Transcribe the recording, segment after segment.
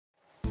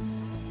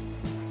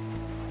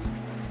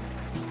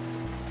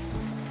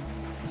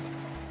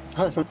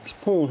Hi folks,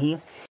 Paul here.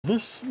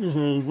 This is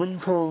a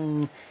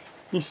Wincong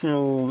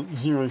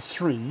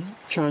SL-03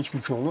 charge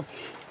controller.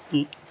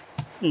 It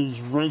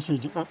is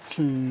rated up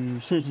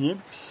to 30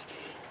 amps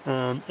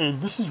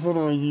and this is what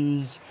I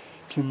use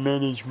to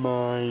manage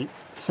my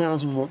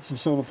 1000 watts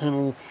of solar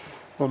panel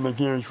on my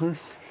garage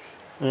roof,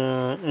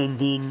 and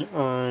then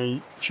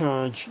I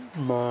charge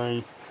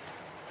my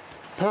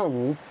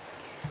Powerwall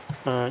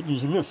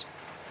using this.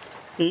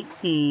 It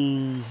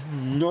is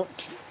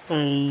not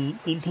a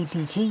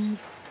MPPT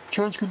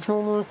charge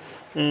controller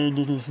and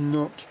it is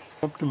not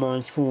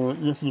optimized for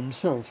lithium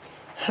cells.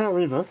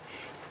 However,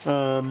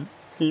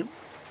 it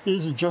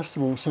is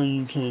adjustable so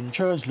you can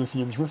charge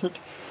lithiums with it,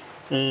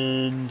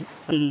 and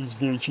it is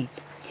very cheap.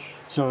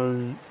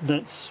 So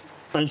that's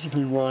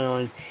basically why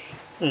I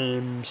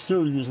am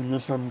still using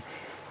this. I'm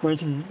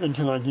waiting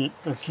until I get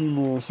a few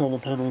more solar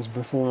panels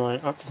before I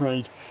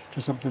upgrade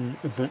to something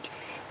a bit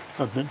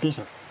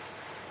better.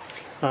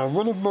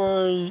 One of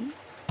my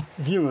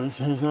viewers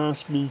has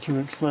asked me to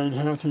explain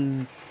how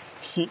to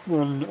set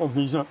one of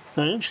these up.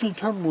 They actually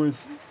come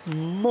with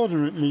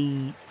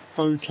moderately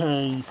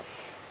okay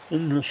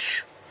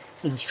English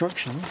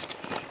instructions.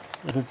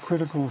 The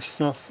critical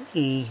stuff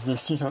is the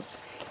setup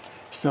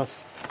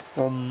stuff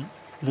on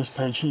this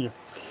page here.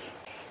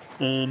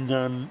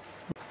 And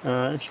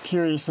if you're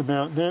curious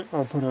about that,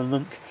 I'll put a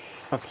link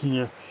up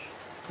here,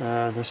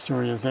 the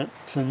story of that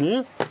thing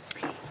there.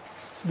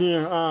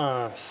 There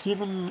are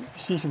 7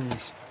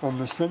 settings on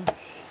this thing,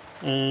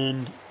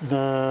 and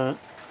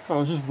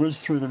I'll just whiz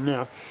through them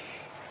now.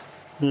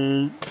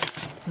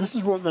 This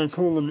is what they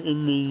call them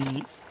in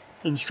the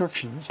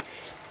instructions,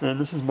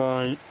 and this is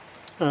my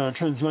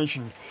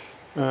translation.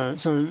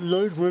 So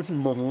load working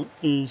model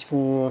is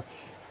for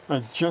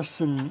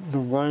adjusting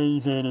the way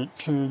that it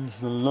turns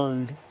the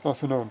load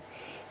off and on.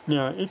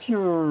 Now if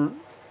you're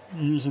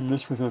using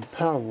this with a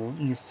Powerwall,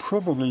 you've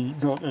probably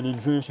got an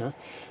inverter,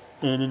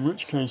 and in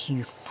which case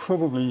you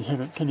probably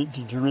have it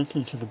connected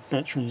directly to the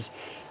batteries.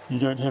 You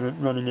don't have it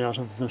running out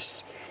of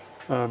this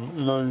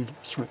load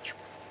switch.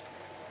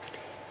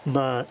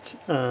 But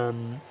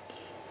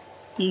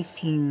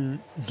if you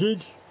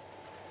did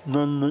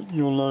run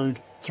your load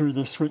through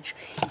this switch,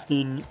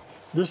 then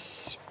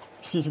this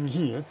setting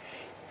here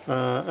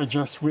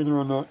adjusts whether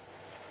or not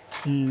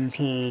you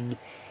can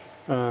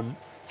turn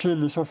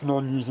this off and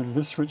on using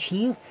this switch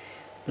here.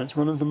 That's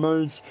one of the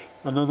modes.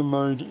 Another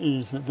mode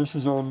is that this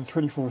is on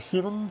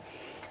 24/7,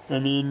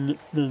 and then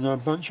there's a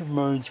bunch of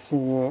modes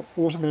for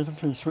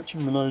automatically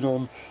switching the load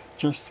on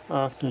just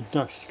after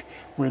dusk.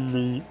 When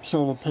the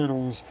solar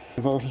panels,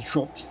 the voltage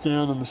drops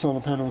down on the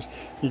solar panels,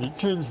 then it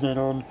turns that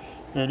on,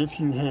 and if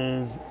you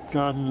have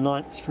garden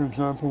lights, for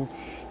example,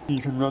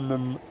 you can run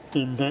them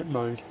in that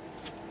mode.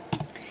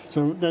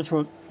 So that's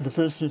what the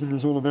first setting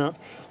is all about.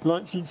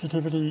 Light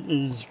sensitivity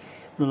is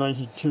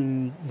related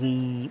to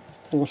the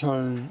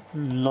auto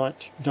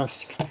light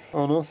dusk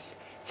on-off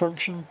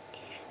function.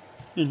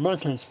 In my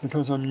case,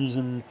 because I'm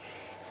using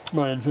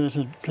my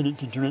inverter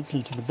connected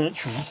directly to the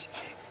batteries,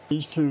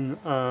 these two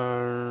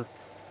are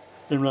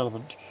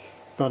irrelevant,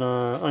 but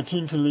I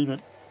tend to leave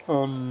it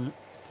on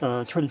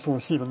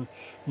 24/7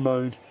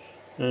 mode,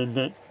 and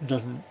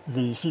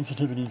the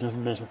sensitivity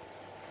doesn't matter.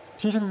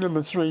 Setting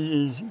number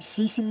 3 is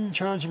ceasing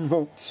charging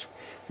volts,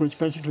 which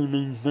basically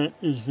means that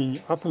is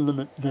the upper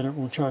limit that it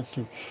will charge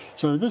to.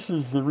 So this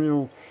is the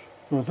real,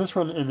 well, this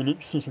one and the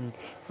next setting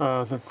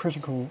are the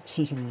critical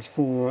settings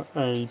for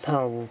a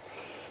Powerwall.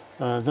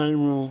 They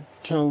will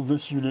tell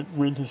this unit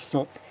when to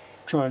stop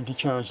trying to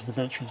charge the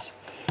batteries.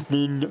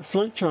 Then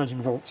float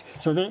charging volts.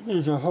 So that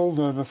is a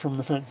holdover from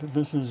the fact that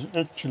this is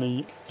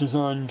actually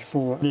designed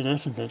for lead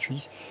acid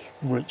batteries,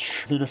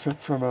 which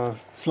benefit from a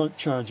float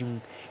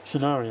charging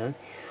scenario,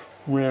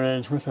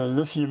 whereas with a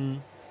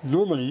lithium,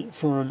 normally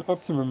for an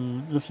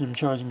optimum lithium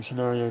charging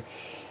scenario,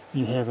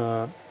 you have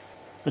a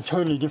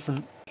totally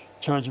different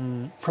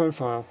charging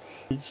profile.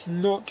 It's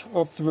not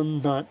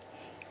optimum, but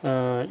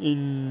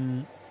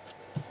in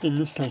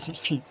this case it's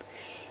cheap.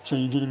 So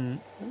you're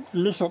getting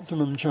less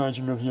optimum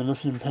charging of your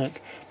lithium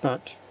pack,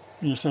 but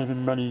you're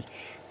saving money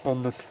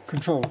on the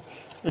controller.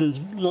 There's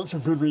lots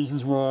of good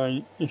reasons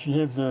why, if you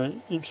have the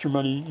extra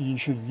money, you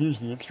should use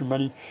the extra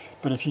money,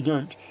 but if you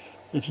don't,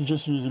 if you're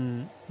just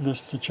using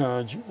this to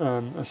charge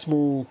a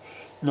small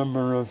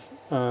number of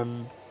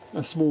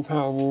a small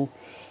Powerwall,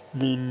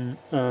 then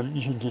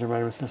you can get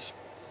away with this.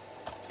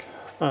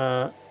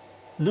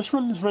 This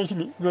one is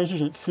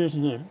rated at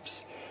 30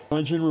 amps.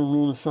 My general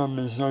rule of thumb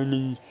is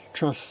only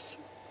trust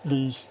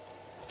these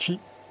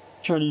cheap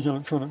Chinese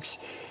electronics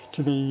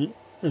to be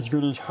as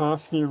good as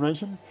half their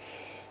rating.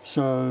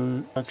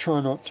 So I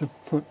try not to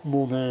put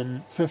more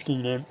than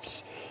 15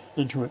 amps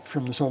into it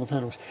from the solar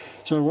panels.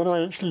 So what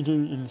I actually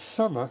do in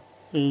summer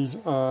is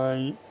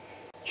I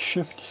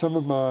shift some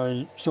of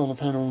my solar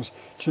panels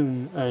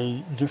to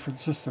a different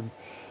system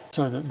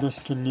so that this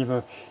can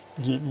never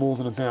get more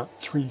than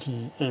about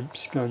 20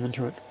 amps going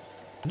into it.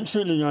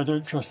 Certainly I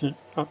don't trust it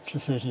up to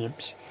 30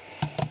 amps.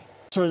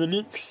 So the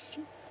next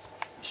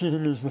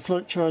setting is the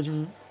float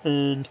charging,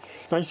 and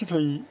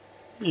basically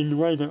in the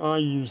way that I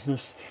use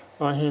this,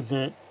 I have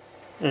that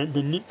at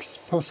the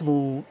next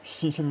possible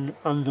setting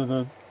under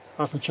the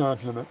upper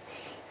charge limit.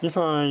 If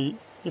I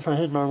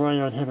had my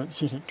way, I'd have it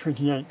set at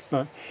 28,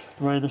 but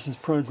the way this is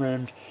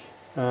programmed,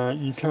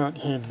 you can't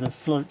have the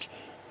float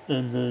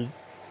and the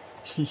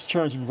cease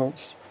charging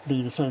volts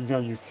be the same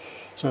value,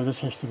 so this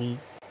has to be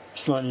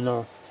slightly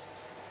lower.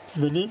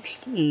 The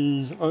next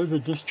is over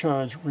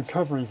discharge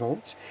recovery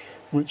volts,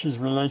 which is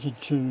related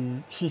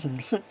to setting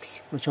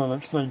 6, which I'll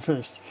explain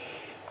first.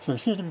 So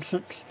setting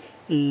 6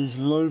 is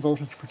low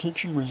voltage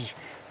protection,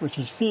 which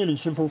is fairly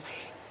simple.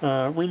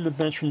 When the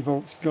battery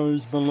volts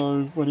goes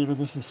below whatever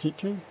this is set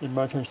to, in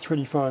my case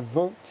 25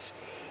 volts,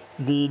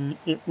 then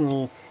it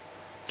will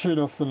turn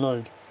off the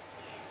load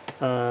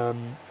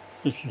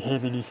if you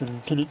have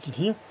anything connected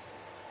here.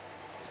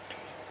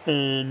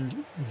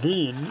 And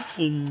then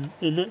in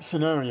that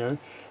scenario,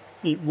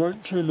 it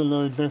won't turn the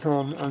load back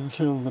on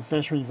until the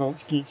battery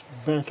volts gets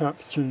back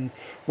up to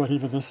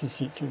whatever this is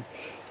set to.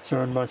 So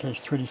in my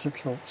case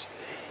 26 volts.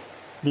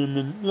 Then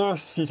the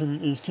last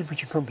setting is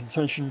temperature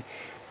compensation,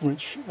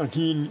 which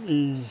again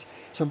is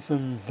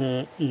something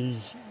that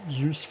is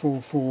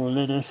useful for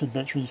lead acid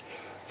batteries.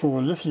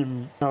 For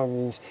lithium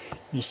Powerwalls,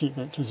 you set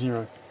that to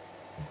 0.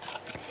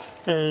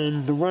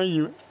 And the way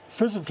you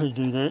physically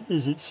do that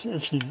is it's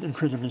actually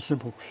incredibly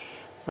simple.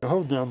 You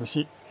hold down the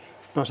set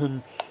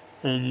button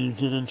and you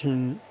get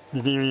into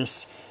the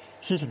various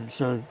settings.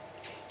 So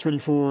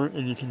 24,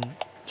 and you can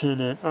turn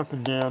that up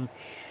and down.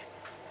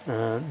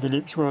 The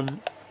next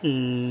one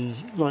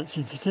is light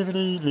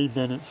sensitivity, leave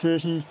that at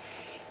 30.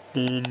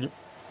 Then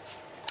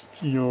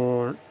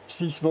your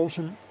cease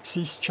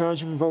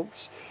charging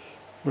volts,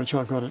 which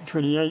I've got at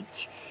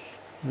 28.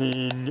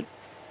 Then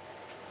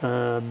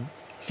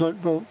float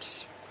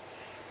volts,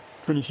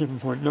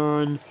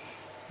 27.9.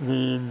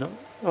 Then the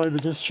over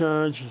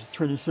discharge is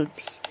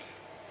 26.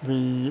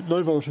 The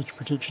low voltage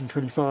protection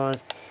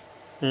 25,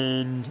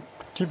 and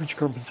temperature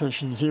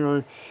compensation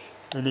 0,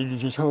 and then you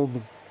just hold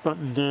the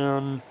button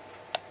down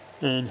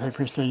and hey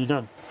presto, you're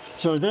done.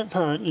 So that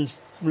part is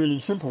really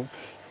simple.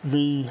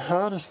 The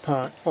hardest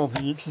part of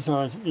the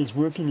exercise is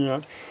working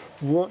out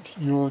what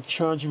your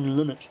charging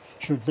limit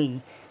should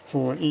be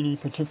for any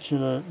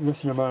particular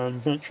lithium-ion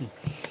battery.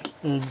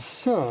 And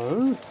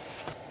so,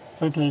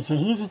 okay, so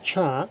here's a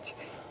chart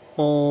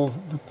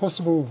of the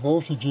possible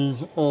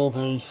voltages of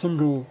a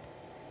single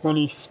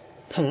 1S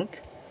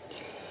pack,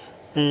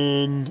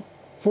 and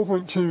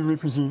 4.2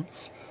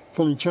 represents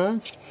fully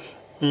charged,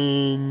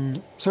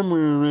 and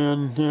somewhere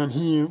around down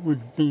here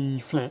would be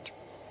flat.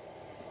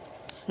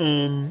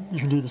 And you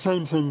can do the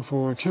same thing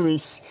for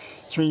 2S,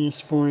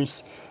 3S,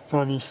 4S,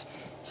 5S,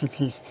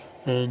 6S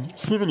and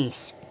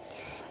 7S.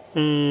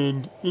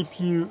 And if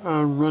you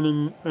are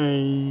running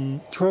a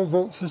 12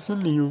 volt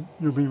system, then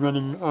you'll be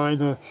running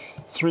either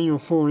 3 or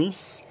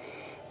 4S.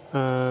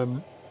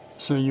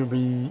 So you'll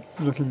be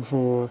looking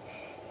for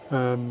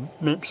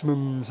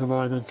maximums of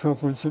either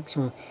 12.6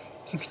 or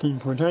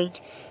 16.8,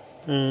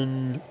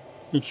 and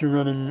if you're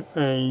running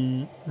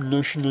a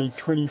notionally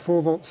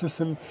 24 volt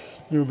system,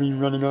 you'll be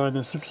running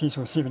either 6S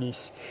or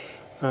 7S.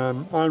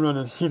 I run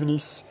a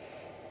 7S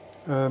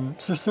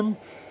system,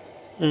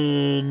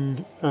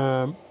 and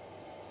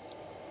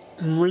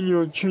when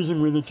you're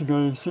choosing whether to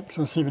go 6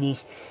 or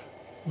 7S,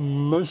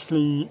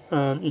 mostly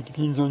it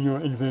depends on your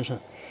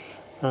inverter.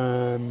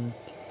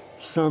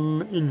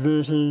 Some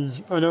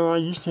inverters, I know I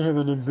used to have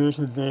an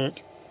inverter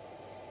that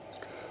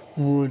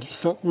would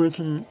stop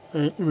working,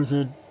 it was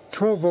a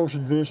 12 volt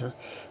inverter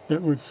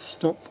that would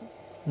stop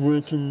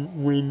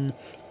working when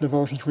the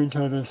voltage went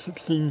over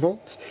 16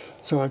 volts,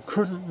 so I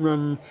couldn't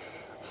run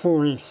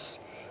 4S.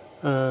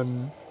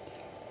 I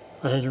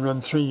had to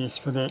run 3S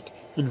for that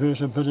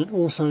inverter, but it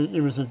was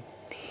a,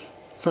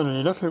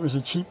 funnily enough, it was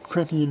a cheap,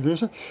 crappy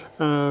inverter,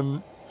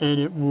 and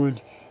it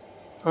would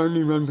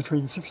only run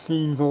between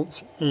 16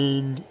 volts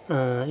and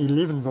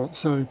 11 volts.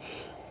 So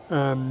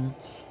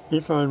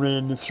if I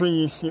ran the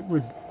 3S, it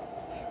would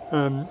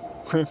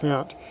crap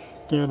out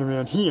down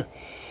around here.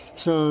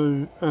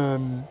 So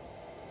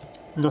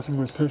nothing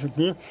was perfect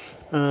there.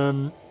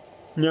 Now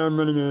I'm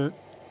running a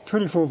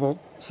 24 volt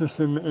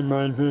system, and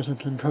my inverter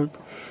can cope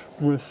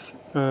with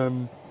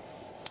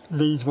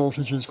these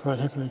voltages quite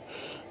happily.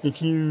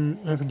 If you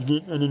happen to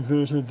get an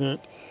inverter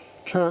that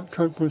can't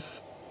cope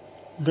with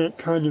that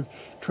kind of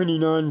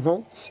 29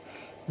 volts,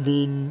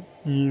 then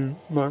you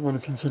might want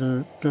to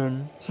consider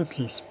going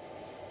 6S.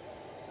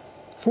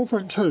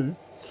 4.2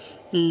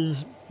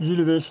 is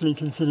universally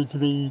considered to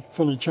be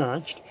fully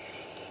charged,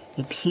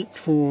 except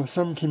for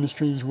some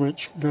chemistries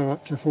which go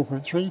up to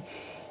 4.3,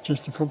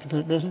 just to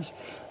complicate matters.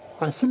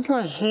 I think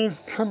I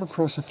have come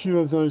across a few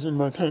of those in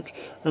my packs,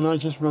 and I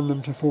just run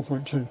them to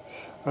 4.2.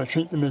 I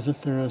treat them as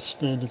if they're a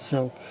standard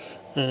cell,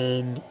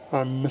 and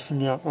I'm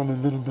missing out on a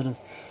little bit of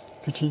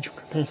potential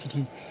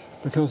capacity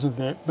because of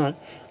that, but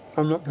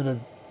I'm not going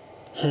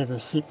to have a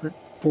separate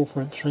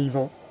 4.3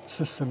 volt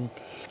system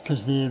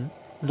because they're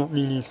not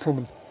nearly as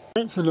common.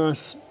 That's a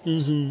nice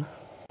easy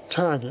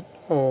target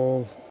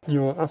of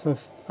your upper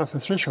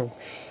threshold.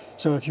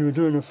 So if you were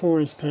doing a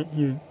 4S pack,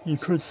 you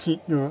could set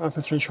your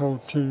upper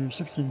threshold to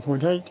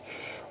 16.8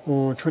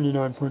 or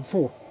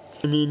 29.4.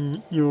 And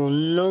then your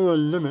lower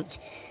limit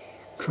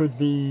could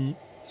be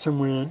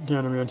somewhere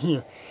down around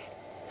here.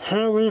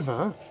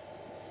 However,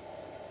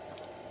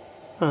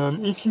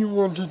 if you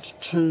wanted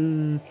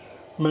to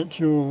make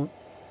your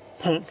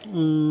pack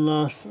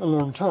last a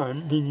long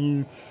time, then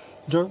you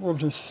don't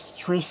want to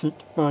stress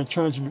it by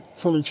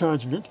fully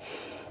charging it,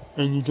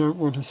 and you don't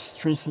want to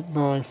stress it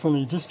by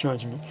fully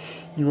discharging it.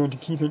 You want to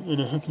keep it in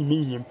a happy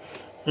medium,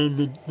 and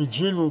the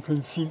general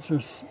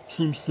consensus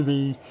seems to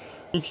be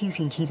if you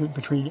can keep it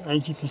between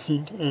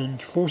 80% and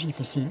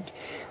 40%,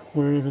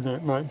 wherever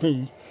that might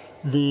be,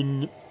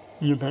 then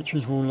your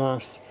batteries will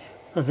last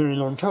a very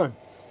long time.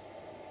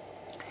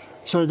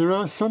 So there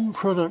are some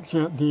products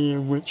out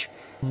there which,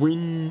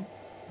 when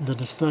the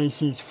display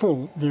says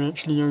full, they're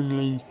actually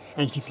only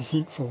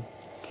 80% full,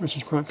 which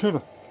is quite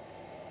clever.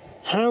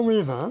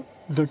 However,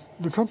 the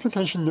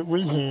complication that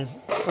we have,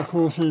 of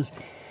course, is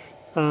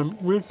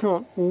we've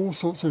got all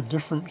sorts of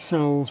different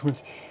cells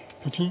with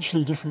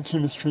potentially different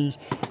chemistries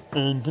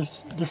and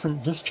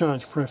different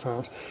discharge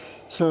profiles.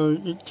 So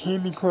it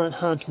can be quite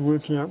hard to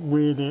work out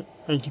where that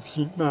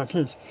 80% mark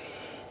is.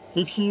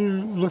 If you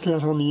look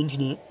out on the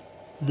internet,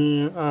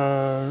 there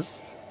are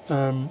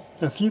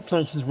a few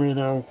places where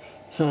they'll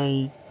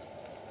say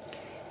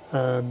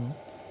 4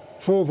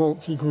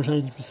 volts equals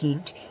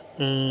 80%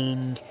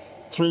 and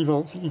 3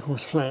 volts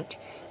equals flat,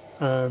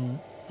 and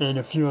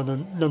a few other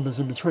numbers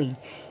in between.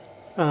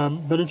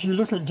 But if you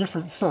look at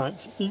different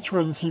sites, each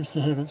one seems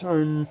to have its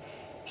own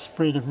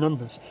spread of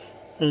numbers,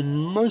 and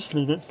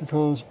mostly that's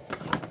because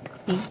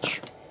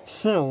each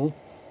cell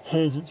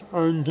has its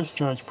own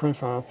discharge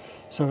profile,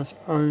 so its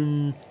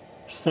own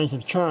state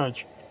of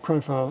charge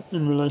profile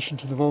in relation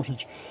to the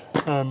voltage,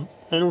 and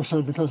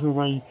also because of the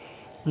way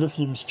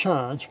lithium's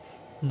charge,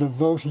 the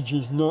voltage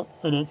is not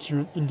an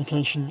accurate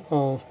indication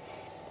of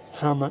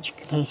how much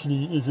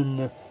capacity is in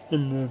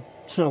the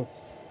cell.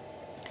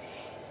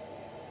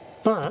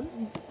 But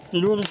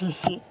in order to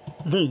set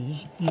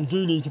these, you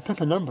do need to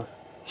pick a number.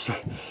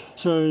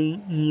 So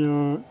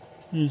you're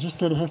just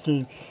going to have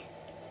to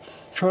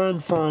try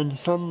and find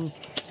some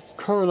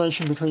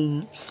correlation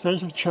between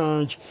state of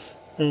charge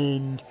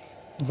and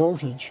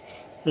voltage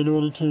in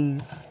order to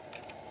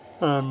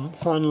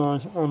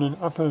finalise on an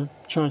upper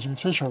charging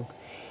threshold.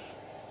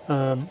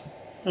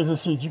 As I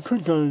said, you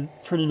could go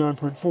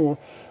 29.4.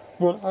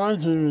 What I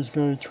do is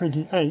go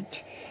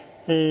 28,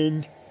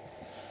 and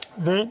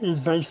that is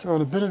based on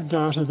a bit of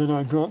data that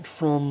I got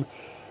from,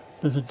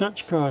 there's a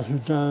Dutch guy who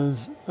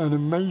does an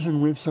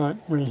amazing website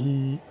where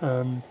he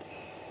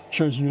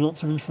shows you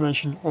lots of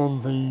information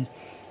on the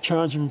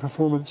charging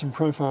performance and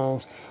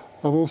profiles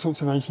of all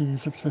sorts of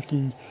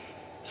 18650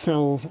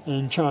 cells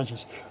and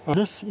chargers.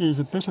 This is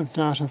a bit of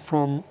data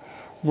from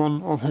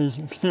one of his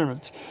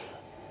experiments.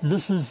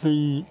 This is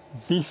the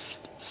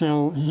best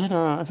cell. He had,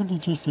 I think he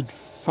tested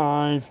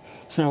 5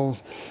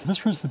 cells.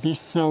 This was the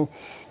best cell,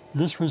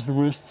 this was the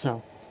worst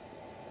cell.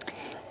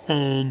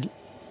 And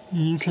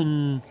you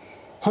can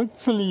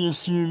hopefully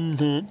assume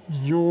that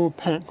your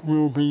pack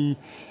will be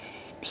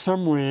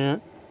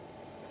somewhere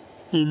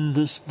in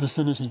this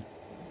vicinity.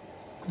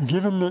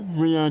 Given that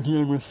we are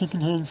dealing with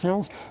second-hand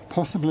cells,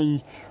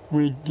 possibly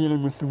we're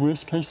dealing with the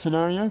worst case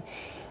scenario,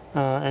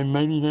 and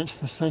maybe that's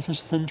the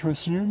safest thing to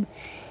assume.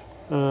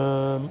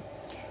 But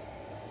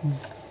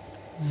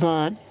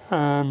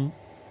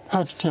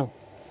hard to tell.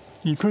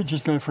 You could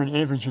just go for an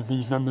average of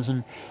these numbers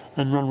and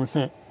run with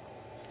that.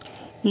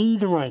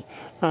 Either way,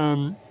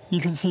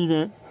 you can see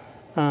that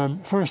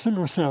for a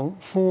single cell,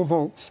 4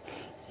 volts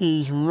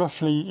is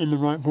roughly in the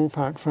right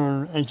ballpark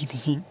for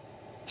 80%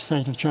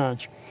 state of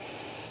charge.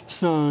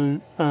 So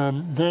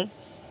that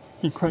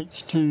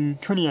equates to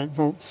 28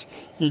 volts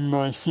in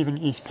my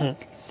 7S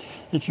pack.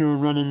 If you're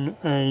running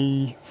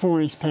a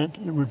 4S pack,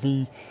 it would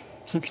be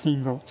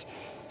 16 volts.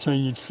 So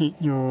you'd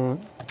set your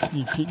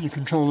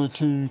controller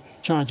to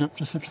charge up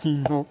to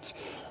 16 volts,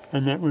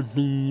 and that would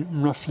be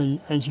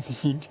roughly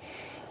 80%.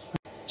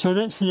 So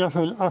that's the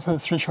upper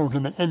threshold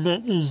limit, and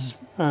that is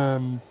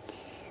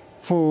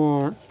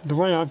for the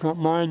way I've got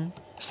my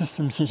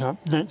system set up.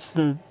 That's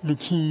the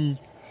key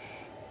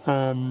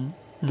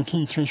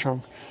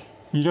threshold.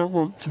 You don't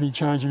want to be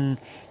charging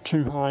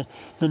too high.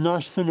 The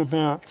nice thing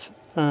about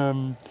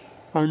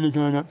only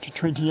going up to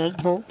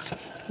 28 volts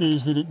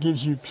is that it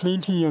gives you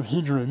plenty of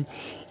headroom.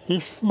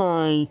 If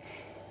my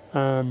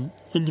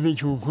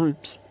individual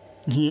groups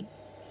get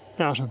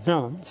out of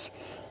balance,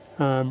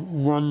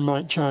 one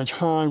might charge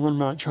high, one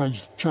might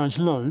charge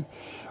low,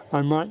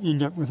 I might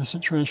end up with a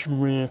situation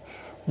where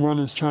one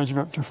is charging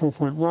up to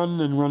 4.1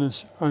 and one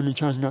is only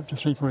charging up to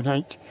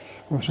 3.8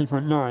 or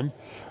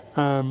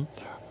 3.9.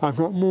 I've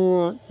got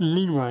more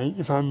leeway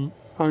if I'm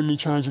only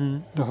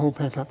charging the whole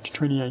pack up to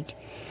 28.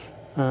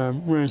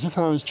 Whereas if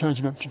I was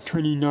charging up to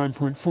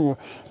 29.4,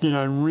 then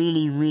I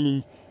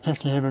really have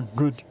to have a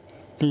good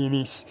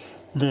BMS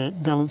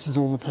that balances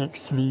all the packs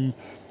to be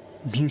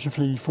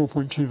beautifully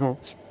 4.2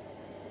 volts.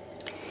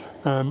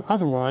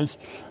 Otherwise,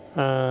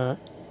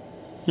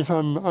 if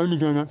I'm only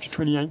going up to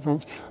 28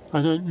 volts,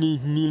 I don't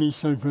need nearly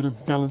so good a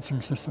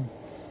balancing system.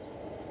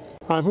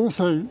 I've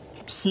also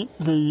set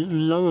the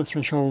lower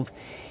threshold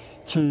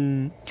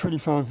to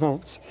 25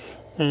 volts,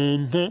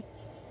 and that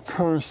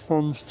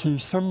corresponds to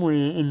somewhere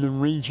in the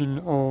region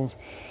of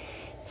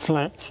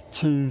flat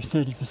to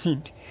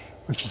 30%,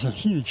 which is a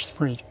huge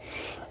spread.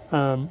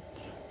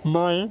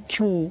 My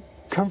actual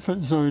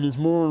comfort zone is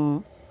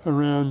more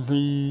around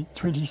the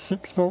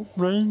 26 volt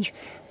range,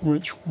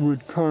 which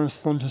would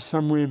correspond to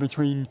somewhere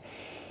between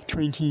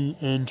 20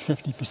 and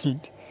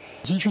 50%.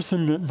 It's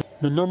interesting that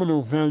the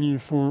nominal value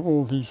for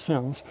all these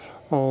cells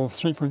of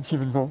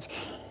 3.7 volts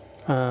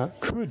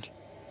could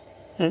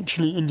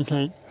actually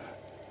indicate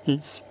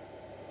it's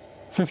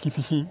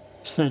 50%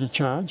 state of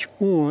charge,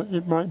 or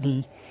it might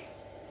be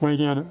way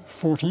down at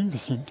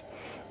 14%.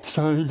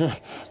 So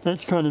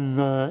that's kind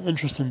of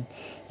interesting.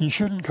 You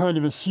shouldn't kind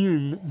of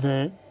assume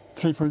that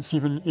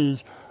 3.7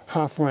 is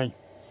halfway,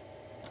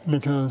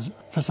 because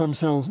for some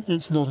cells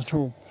it's not at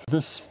all.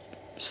 This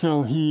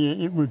cell here,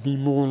 it would be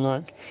more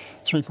like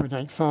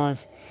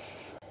 3.85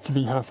 to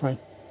be halfway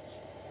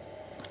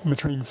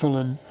between full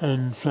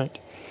and flat.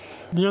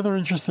 The other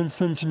interesting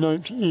thing to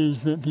note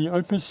is that the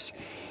Opus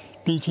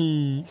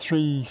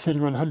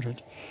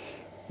BT33100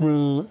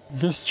 will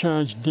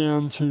discharge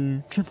down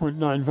to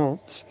 2.9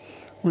 volts,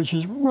 which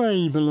is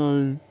way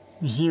below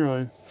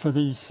zero for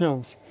these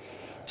cells.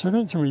 So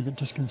that's a wee bit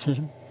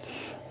disconcerting.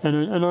 And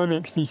an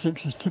IMAX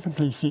B6 is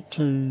typically set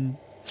to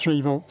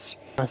 3 volts.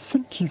 I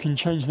think you can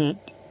change that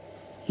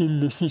in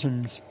the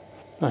settings.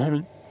 I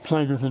haven't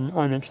played with an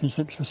IMAX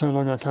B6 for so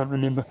long I can't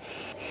remember.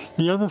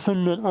 The other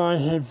thing that I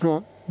have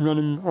got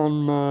running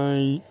on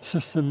my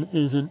system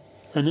is an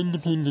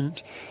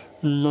independent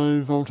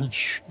low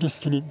voltage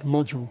disconnect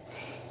module.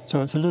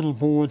 So it's a little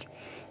board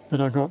that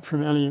I got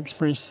from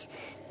AliExpress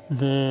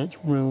that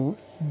will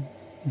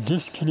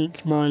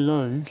disconnect my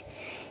load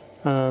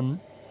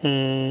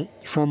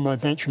from my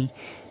battery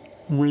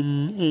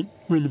when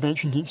the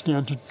battery gets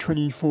down to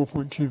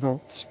 24.2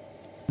 volts.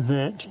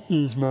 That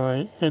is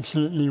my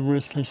absolutely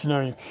worst case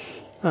scenario.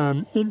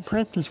 In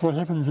practice, what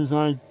happens is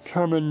I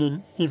come in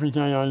and every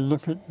day I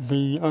look at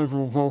the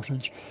overall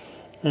voltage,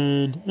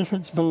 and if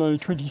it's below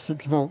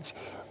 26 volts,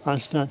 I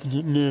start to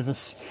get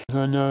nervous.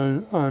 I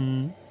know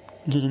I'm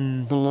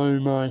getting below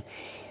my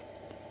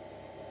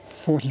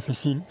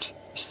 40%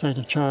 state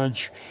of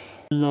charge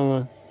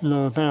lower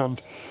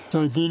bound.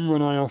 So then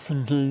what I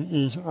often do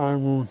is I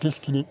will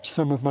disconnect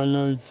some of my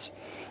loads,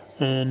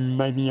 and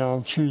maybe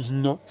I'll choose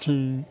not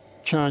to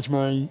charge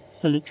my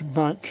electric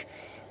bike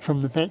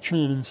from the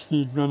battery and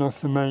instead run off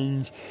the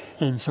mains,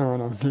 and so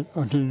on.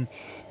 I'll do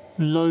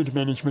load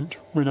management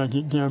when I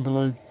get down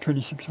below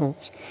 26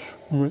 volts,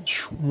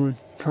 which would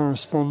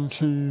correspond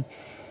to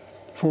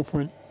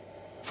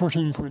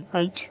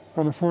 14.8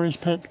 on a 4S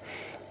pack,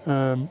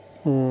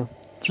 or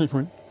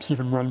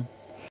 3.71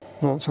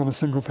 volts on a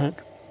single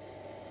pack.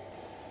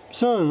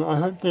 So I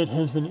hope that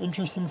has been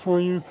interesting for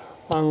you.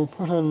 I will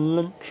put a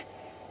link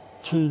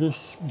to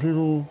this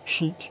Google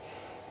sheet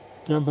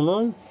down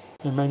below,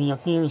 and maybe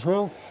up there as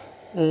well,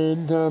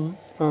 and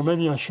or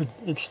maybe I should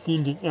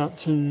extend it out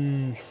to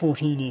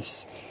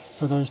 14S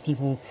for those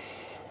people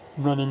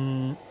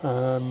running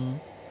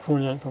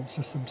 48 volt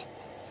systems.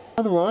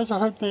 Otherwise, I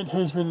hope that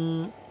has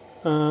been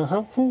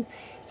helpful.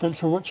 Thanks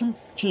for watching.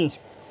 Cheers.